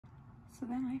So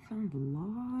then I found a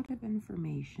lot of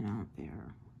information out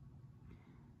there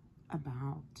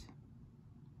about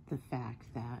the fact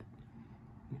that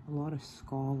a lot of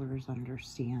scholars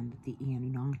understand that the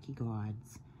Anunnaki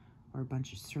gods are a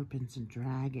bunch of serpents and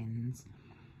dragons,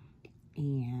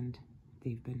 and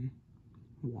they've been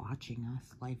watching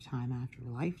us lifetime after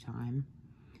lifetime,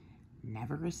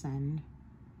 never ascend,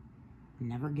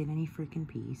 never get any freaking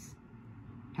peace,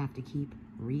 have to keep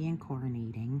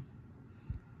reincarnating,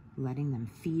 letting them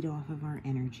feed off of our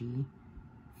energy,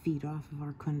 feed off of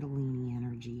our Kundalini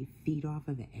energy, feed off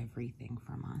of everything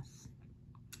from us.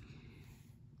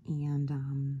 And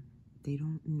they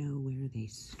don't know where they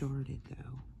started,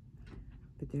 though.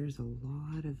 But there's a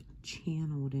lot of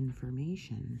channeled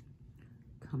information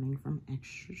coming from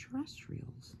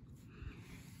extraterrestrials.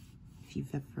 If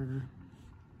you've ever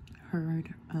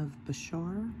heard of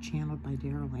Bashar, channeled by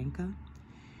Daryl Anka,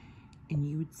 and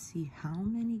you would see how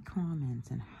many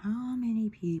comments and how many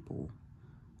people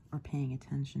are paying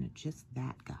attention to just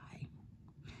that guy.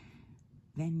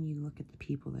 Then you look at the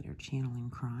people that are channeling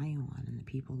Cryon and the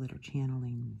people that are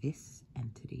channeling this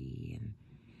entity. And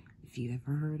if you've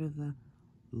ever heard of the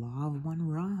Law of One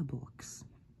Ra books,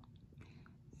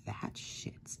 that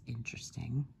shit's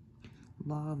interesting.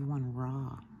 Law of One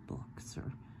Ra books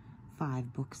are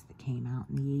 5 books that came out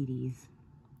in the 80s.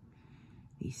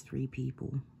 These 3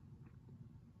 people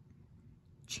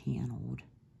channeled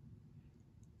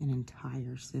an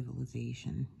entire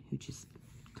civilization who just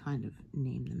kind of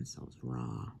named themselves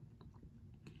Ra.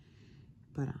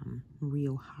 But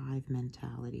real hive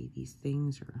mentality. These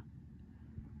things are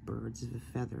birds of a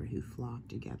feather who flock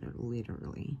together,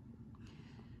 literally.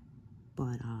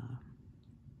 But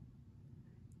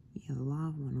yeah, the Law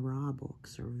of One Ra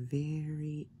books are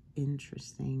very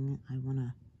interesting. I want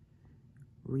to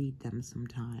read them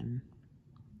sometime.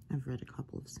 I've read a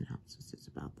couple of synopsises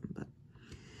about them, but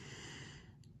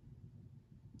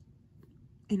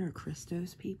Inner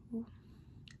Christos people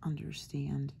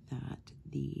understand that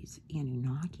these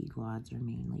Anunnaki gods are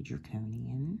mainly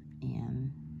Draconian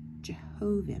and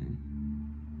Jehovian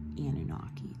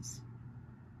Anunnakis,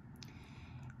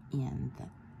 and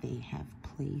that they have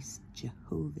placed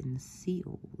Jehovian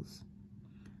Seals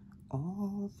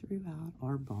all throughout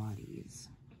our bodies.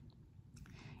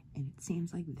 And it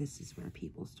seems like this is where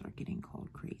people start getting called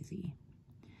crazy.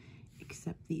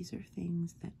 Except these are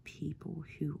things that people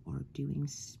who are doing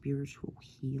spiritual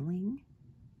healing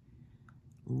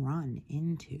run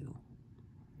into.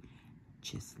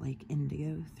 Just like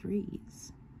Indigo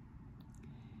 3s.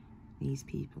 These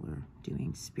people are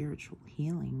doing spiritual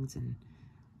healings and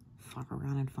fuck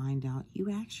around and find out you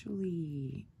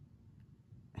actually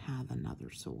have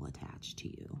another soul attached to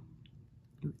you.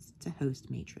 It's a host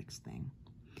matrix thing.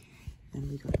 Then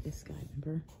we got this guy,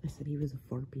 remember? I said he was a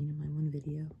fart bean in my one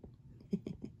video.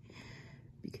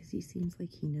 Because he seems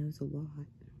like he knows a lot.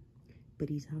 But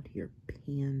he's out here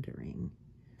pandering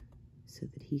so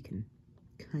that he can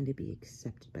kind of be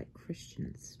accepted by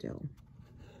Christians still.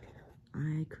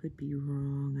 I could be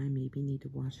wrong. I maybe need to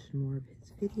watch some more of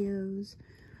his videos.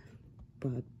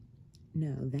 But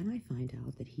no, then I find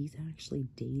out that he's actually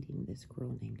dating this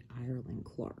girl named Ireland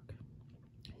Clark,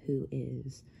 who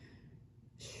is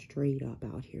straight up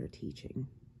out here teaching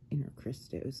Inner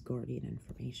Christos guardian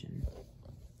information.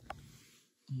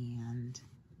 And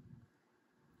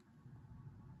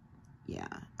yeah,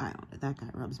 I don't know, that guy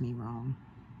rubs me wrong.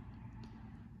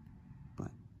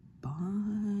 But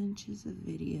bunches of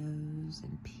videos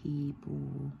and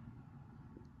people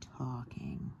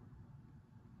talking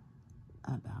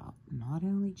about not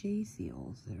only J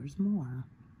Seals, there's more.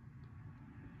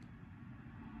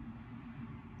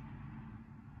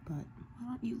 But why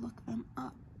don't you look them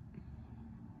up?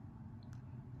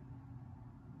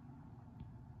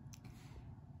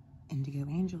 Indigo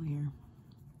Angel here.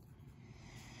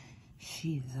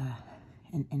 She's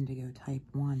an Indigo type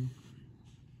 1.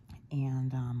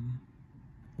 And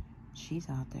she's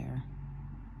out there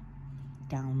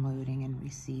downloading and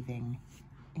receiving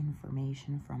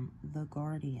information from the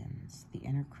Guardians. The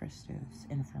Inner Christos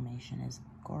information is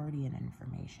Guardian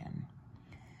information.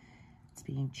 It's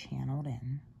being channeled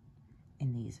in,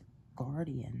 and these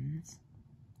Guardians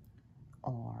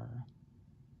are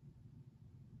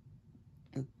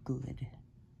the good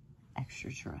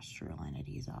extraterrestrial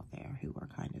entities out there who are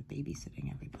kind of babysitting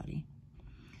everybody.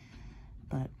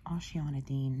 But Ashiana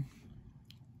Dean,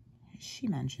 she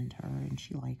mentioned her and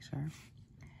she likes her.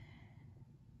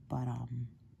 But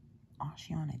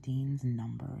Ashiana Dean's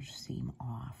numbers seem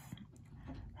off.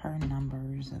 Her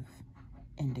numbers of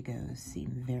indigos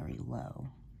seem very low.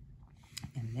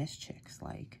 And this chick's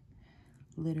like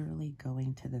literally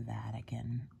going to the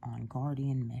Vatican on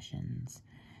guardian missions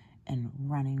and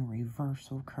running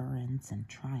reversal currents and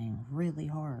trying really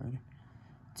hard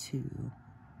to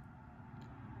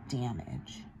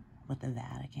damage what the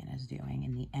Vatican is doing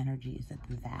and the energies that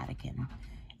the Vatican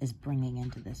is bringing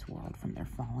into this world from their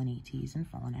fallen ETs and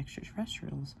fallen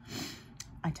extraterrestrials.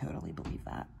 I totally believe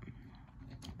that.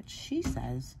 But she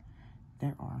says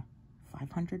there are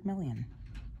 500 million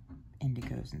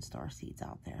indigos and starseeds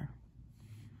out there.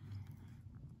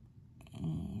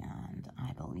 And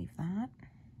I believe that.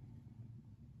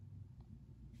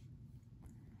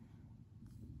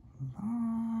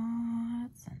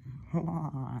 Lots and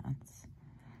lots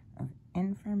of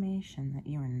information that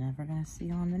you are never going to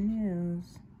see on the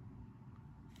news.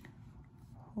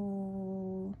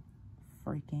 Whole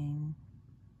freaking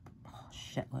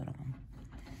shitload of them.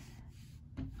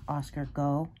 Oscar,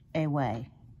 go away.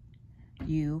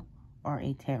 You are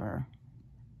a terror.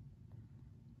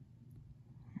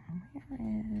 Where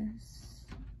is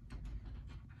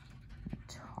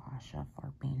Natasha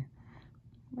Farpine?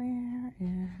 Where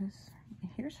is...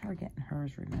 Here's her getting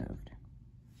hers removed.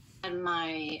 And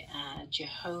my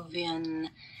Jehovian...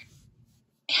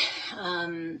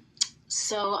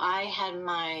 so I had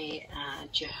my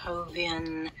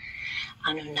Jehovian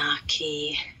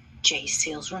Anunnaki J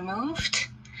Seals removed.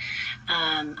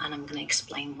 And I'm going to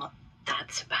explain what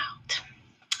that's about.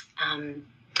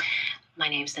 My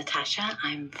name's Natasha.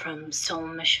 I'm from Soul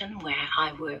Mission, where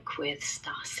I work with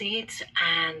starseeds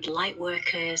and light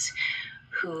workers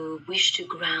who wish to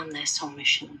ground their soul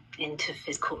mission into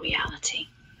physical reality.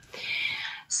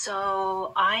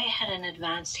 So I had an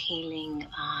advanced healing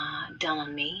done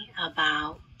on me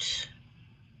about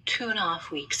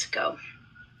 2.5 weeks ago.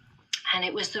 And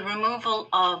it was the removal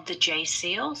of the J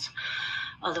Seals,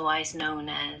 otherwise known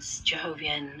as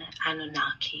Jehovian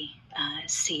Anunnaki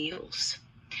Seals.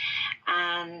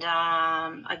 And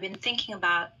I've been thinking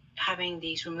about having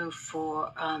these removed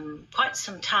for quite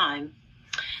some time,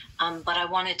 but I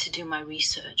wanted to do my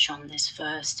research on this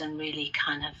first and really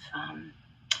kind of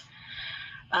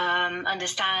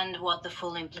understand what the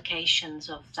full implications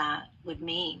of that would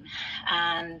mean.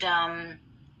 And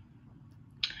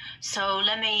so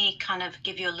let me kind of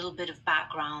give you a little bit of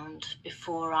background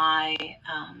before I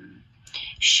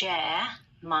share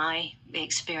my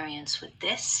experience with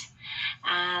this.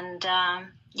 And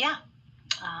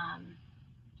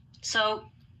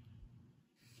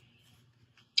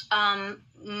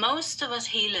most of us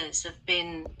healers have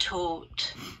been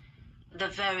taught the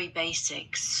very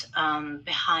basics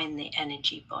behind the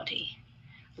energy body,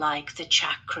 like the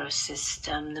chakra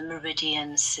system, the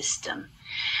meridian system.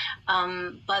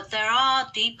 But there are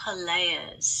deeper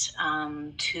layers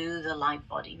to the light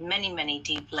body, many, many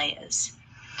deep layers.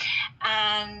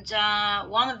 And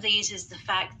one of these is the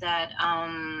fact that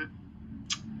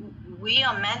we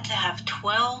are meant to have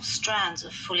 12 strands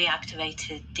of fully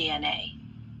activated DNA.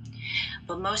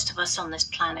 But most of us on this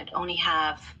planet only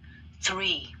have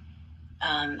 3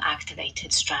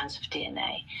 activated strands of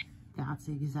DNA. That's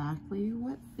exactly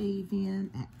what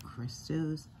Fabian at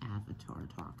Christo's Avatar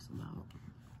talks about.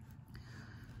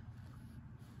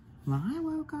 When I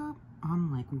woke up,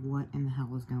 I'm like, what in the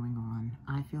hell is going on?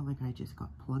 I feel like I just got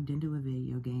plugged into a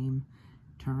video game,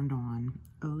 turned on.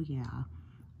 Oh yeah,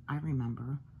 I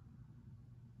remember.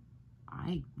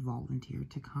 I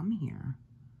volunteered to come here.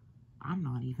 I'm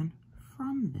not even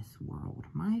from this world.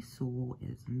 My soul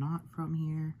is not from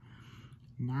here.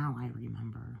 Now I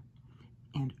remember.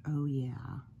 And oh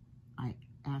yeah, I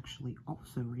actually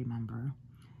also remember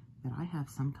that I have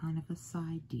some kind of a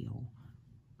side deal,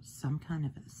 some kind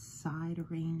of a side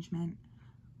arrangement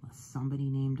with somebody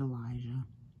named Elijah.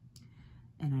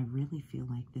 And I really feel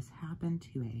like this happened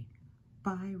to a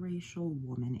biracial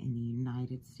woman in the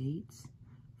United States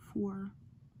for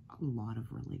a lot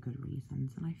of really good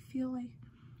reasons. And I feel like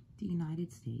the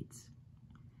United States,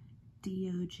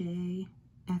 DOJ,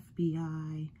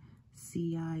 FBI,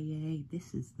 CIA,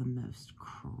 this is the most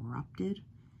corrupted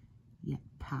yet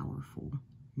powerful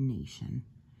nation.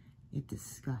 It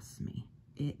disgusts me.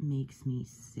 It makes me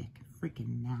sick.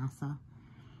 Freaking NASA.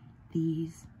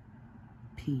 These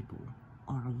people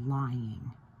are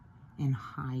lying and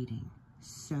hiding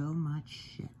so much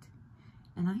shit.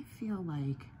 And I feel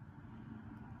like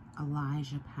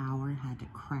Elijah Power had to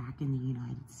crack in the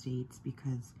United States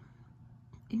because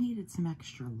it needed some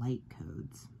extra light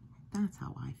codes. That's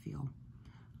how I feel.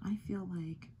 I feel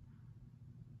like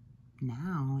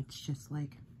now it's just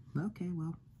like, okay,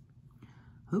 well,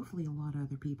 hopefully a lot of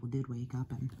other people did wake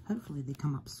up and hopefully they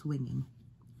come up swinging.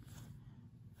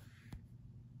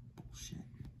 Bullshit.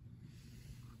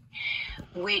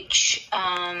 which,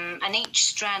 and each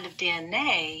strand of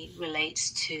DNA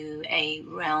relates to a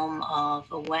realm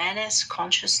of awareness,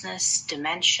 consciousness,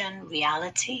 dimension,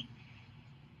 reality.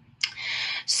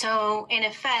 So in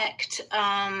effect,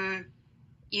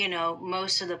 you know,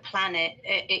 most of the planet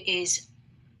is,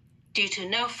 due to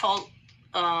no fault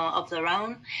of their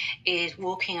own, is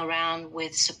walking around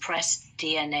with suppressed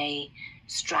DNA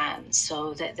strands,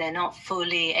 so that they're not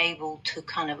fully able to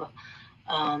kind of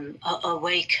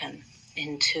awaken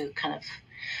into kind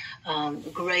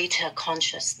of greater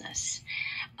consciousness.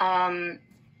 And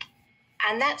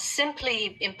that's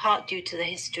simply in part due to the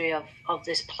history of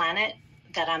this planet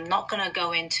that I'm not going to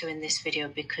go into in this video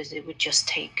because it would just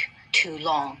take too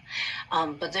long.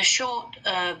 But the short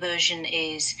version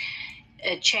is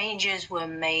changes were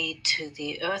made to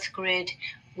the Earth grid,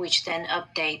 which then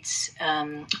updates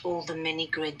all the mini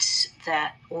grids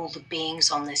that all the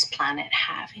beings on this planet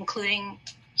have, including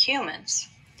humans.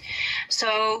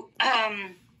 So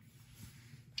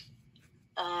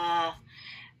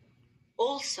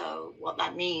also what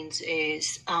that means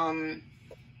is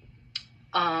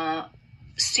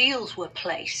seals were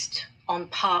placed on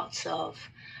parts of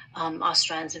our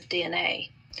strands of DNA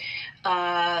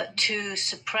to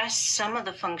suppress some of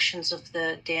the functions of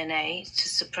the DNA, to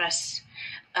suppress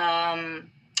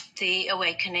the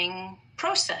awakening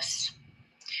process.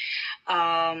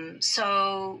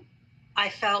 So I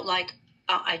felt like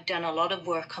I'd done a lot of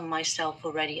work on myself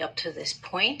already up to this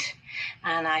point,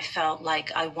 and I felt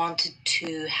like I wanted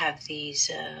to have these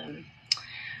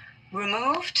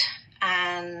removed.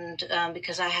 And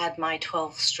because I had my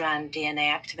 12-strand DNA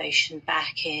activation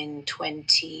back in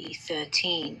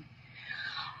 2013.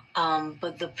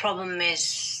 But the problem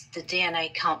is the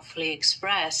DNA can't fully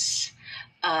express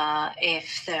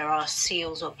if there are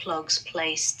seals or plugs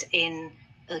placed in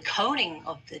the coding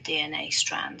of the DNA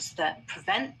strands that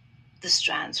prevent the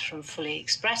strands from fully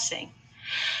expressing.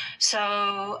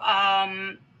 So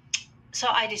so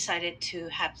I decided to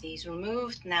have these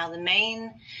removed. Now the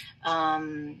main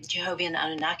Jehovian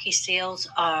Anunnaki seals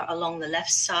are along the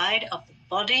left side of the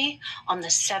body on the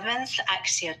 7th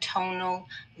axiotonal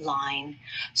line.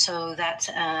 So that's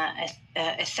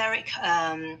etheric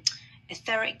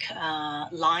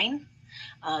line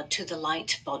to the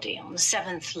light body on the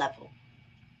 7th level.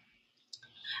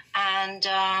 And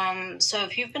so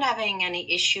if you've been having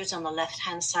any issues on the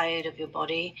left-hand side of your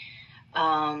body,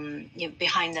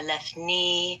 behind the left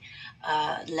knee,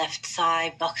 left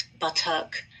thigh,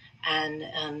 buttock,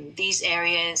 and these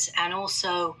areas, and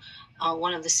also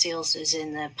one of the seals is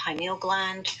in the pineal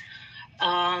gland.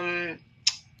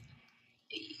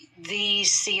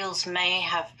 These seals may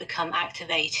have become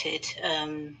activated,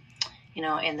 you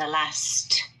know, in the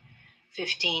last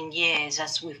 15 years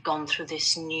as we've gone through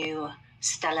this new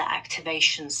stellar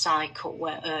activation cycle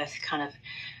where Earth kind of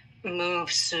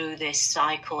moves through this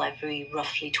cycle every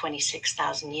roughly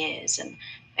 26,000 years. And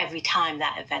every time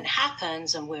that event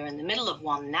happens, and we're in the middle of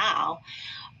one now,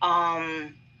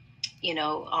 you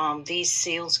know, these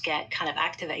seals get kind of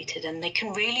activated, and they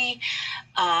can really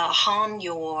harm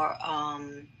your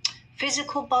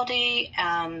physical body.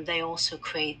 They also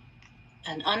create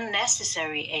an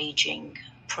unnecessary aging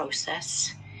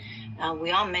process.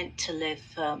 We are meant to live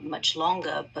much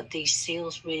longer, but these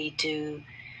seals really do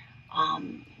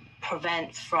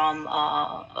prevent from,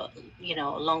 you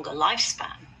know, a longer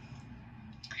lifespan.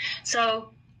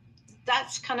 So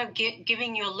that's kind of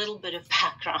giving you a little bit of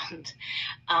background.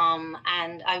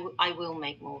 And I will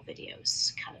make more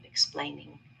videos kind of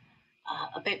explaining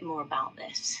a bit more about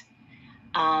this.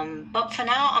 But for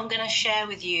now, I'm going to share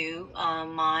with you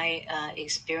my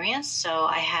experience. So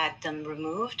I had them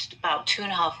removed about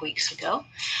 2.5 weeks ago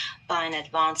by an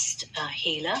advanced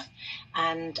healer.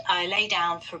 And I lay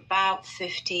down for about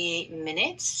 50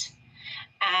 minutes.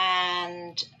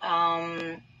 And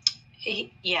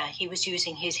he was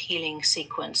using his healing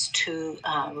sequence to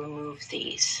remove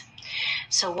these.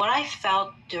 So what I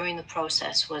felt during the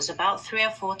process was about 3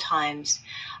 or 4 times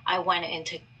I went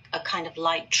into a kind of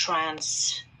light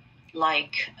trance-like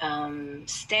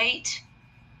state,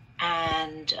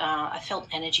 and I felt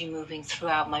energy moving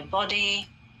throughout my body.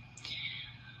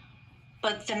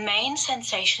 But the main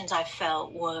sensations I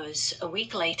felt was a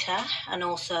week later, and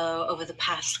also over the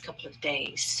past couple of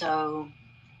days. So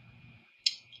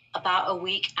about a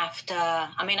week after,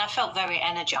 I mean, I felt very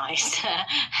energized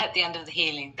at the end of the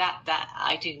healing, that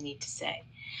I do need to say.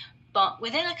 But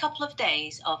within a couple of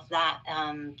days of that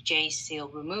J seal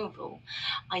removal,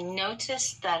 I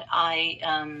noticed that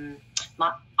either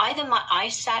my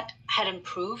eyesight had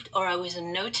improved, or I was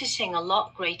noticing a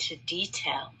lot greater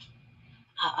detail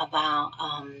about,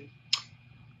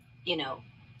 you know,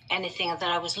 anything that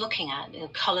I was looking at. The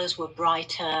colors were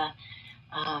brighter.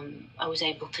 I was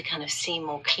able to kind of see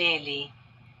more clearly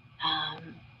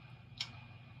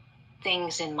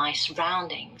things in my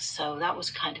surroundings. So that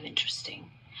was kind of interesting.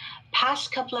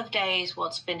 Past couple of days,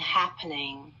 what's been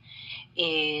happening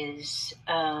is,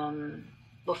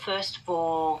 well, first of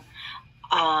all,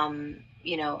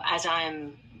 you know, as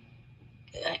I'm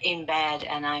in bed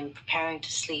and I'm preparing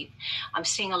to sleep, I'm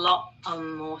seeing a lot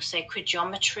more sacred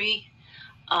geometry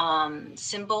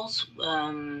symbols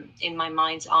in my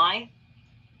mind's eye.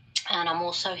 And I'm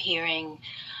also hearing,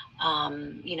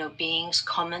 you know, beings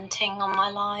commenting on my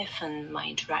life and my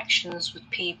interactions with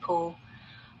people.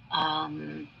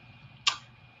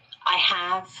 I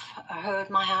have heard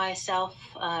my higher self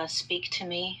speak to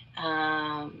me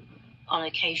on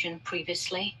occasion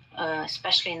previously,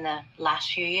 especially in the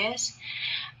last few years.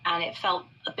 And it felt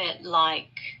a bit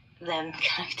like them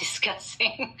kind of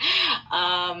discussing,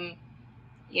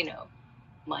 you know,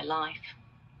 my life.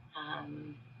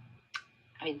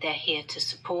 I mean, they're here to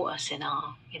support us in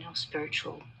our, you know,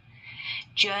 spiritual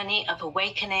journey of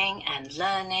awakening and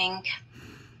learning.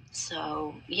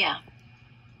 So, yeah.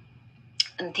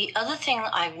 And the other thing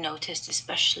I've noticed,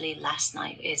 especially last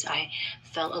night, is I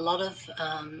felt a lot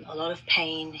of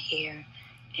pain here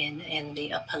in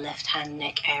the upper left-hand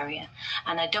neck area.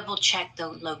 And I double-checked the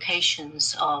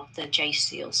locations of the J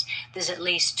Seals. There's at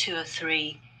least 2 or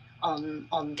 3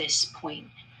 on this point.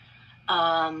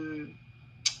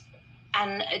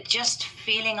 And just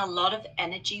feeling a lot of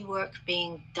energy work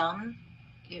being done,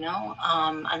 you know.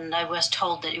 And I was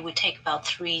told that it would take about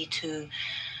 3 to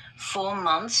 4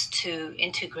 months to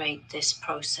integrate this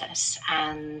process,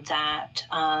 and that,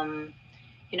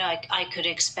 you know, I could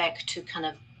expect to kind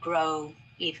of grow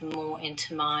even more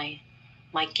into my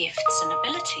gifts and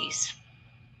abilities.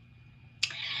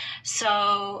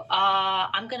 So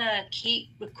I'm going to keep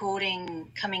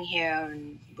coming here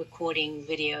and recording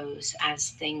videos as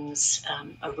things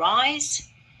arise.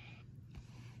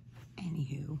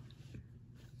 Anywho,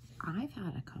 I've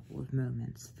had a couple of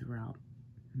moments throughout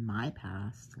my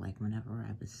past, like whenever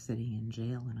I was sitting in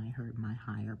jail and I heard my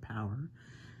higher power,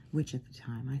 which at the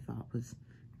time I thought was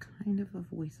kind of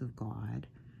a voice of God,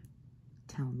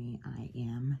 tell me I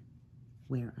am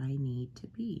where I need to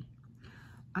be.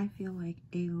 I feel like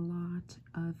a lot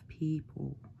of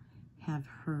people have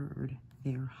heard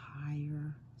their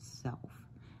higher self,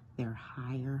 their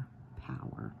higher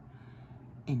power,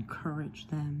 encourage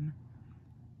them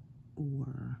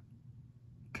or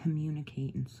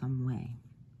communicate in some way.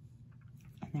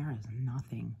 And there is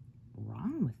nothing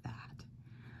wrong with that.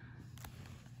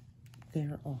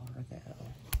 There are,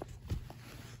 though,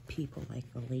 people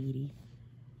like the lady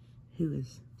who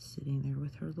is sitting there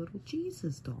with her little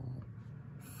Jesus doll,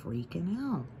 freaking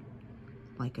out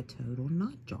like a total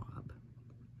nut job.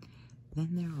 Then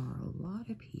there are a lot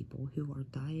of people who are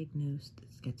diagnosed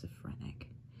schizophrenic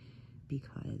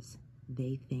because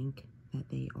they think that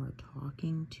they are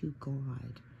talking to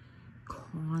God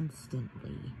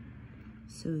constantly.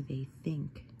 So they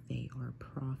think they are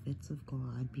prophets of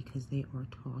God because they are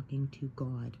talking to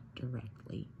God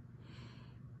directly.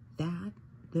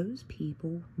 Those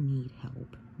people need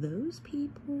help. Those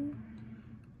people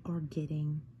are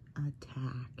getting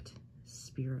attacked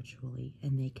spiritually,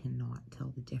 and they cannot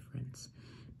tell the difference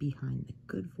behind the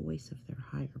good voice of their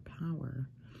higher power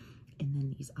and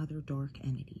then these other dark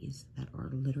entities that are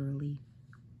literally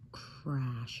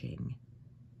crashing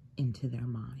into their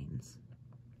minds.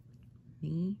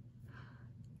 Me,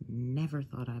 never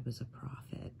thought I was a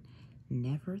prophet.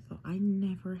 I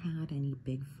never had any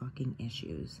big fucking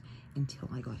issues until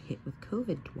I got hit with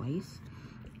COVID twice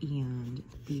and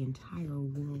the entire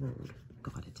world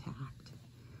got attacked.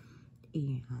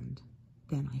 And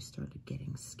then I started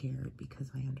getting scared because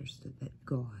I understood that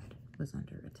God was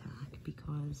under attack,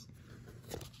 because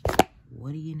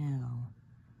what do you know?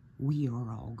 We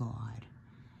are all God.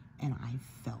 And I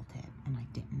felt it, and I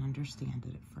didn't understand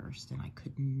it at first, and I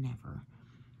could never.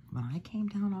 When I came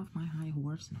down off my high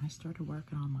horse and I started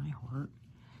working on my heart,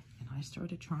 and I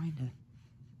started trying to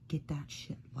get that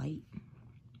shit light,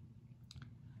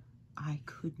 I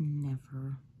could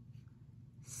never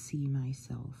see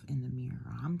myself in the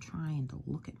mirror. I'm trying to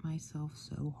look at myself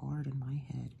so hard in my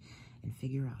head and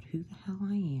figure out who the hell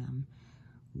I am,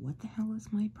 what the hell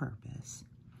is my purpose.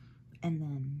 And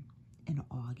then in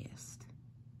August,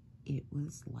 it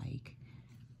was like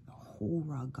the whole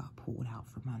rug got pulled out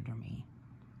from under me.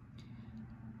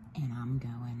 And I'm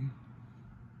going,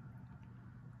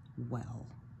 well,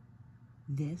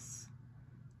 this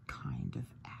kind of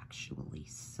actually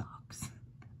sucks.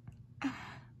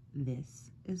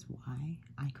 This is why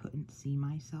I couldn't see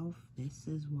myself. This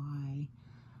is why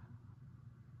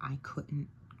I couldn't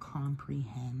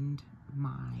comprehend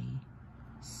my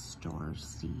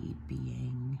starseed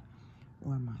being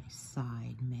or my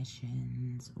side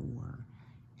missions or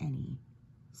any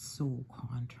soul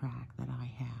contract that I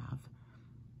have.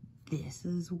 This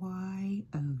is why,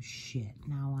 oh shit,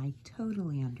 now I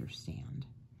totally understand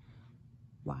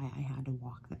why I had to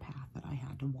walk the path that I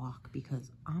had to walk,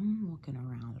 because I'm looking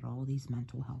around at all these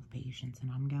mental health patients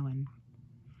and I'm going,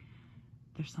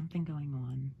 there's something going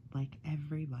on. Like,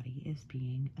 everybody is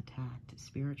being attacked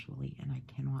spiritually and I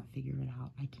cannot figure it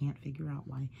out. I can't figure out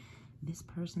why this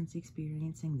person's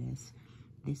experiencing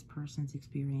this person's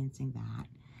experiencing that.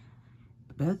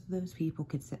 Both of those people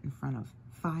could sit in front of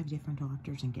 5 different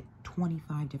doctors and get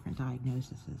 25 different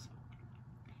diagnoses.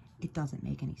 It doesn't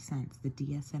make any sense. The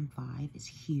DSM-5 is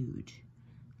huge,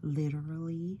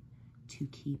 literally to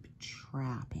keep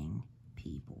trapping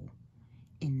people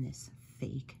in this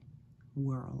fake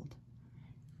world.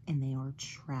 And they are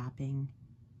trapping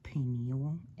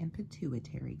pineal and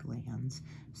pituitary glands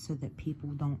so that people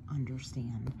don't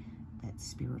understand that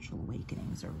spiritual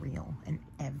awakenings are real and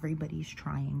everybody's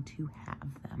trying to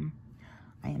have them.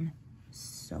 I am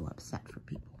so upset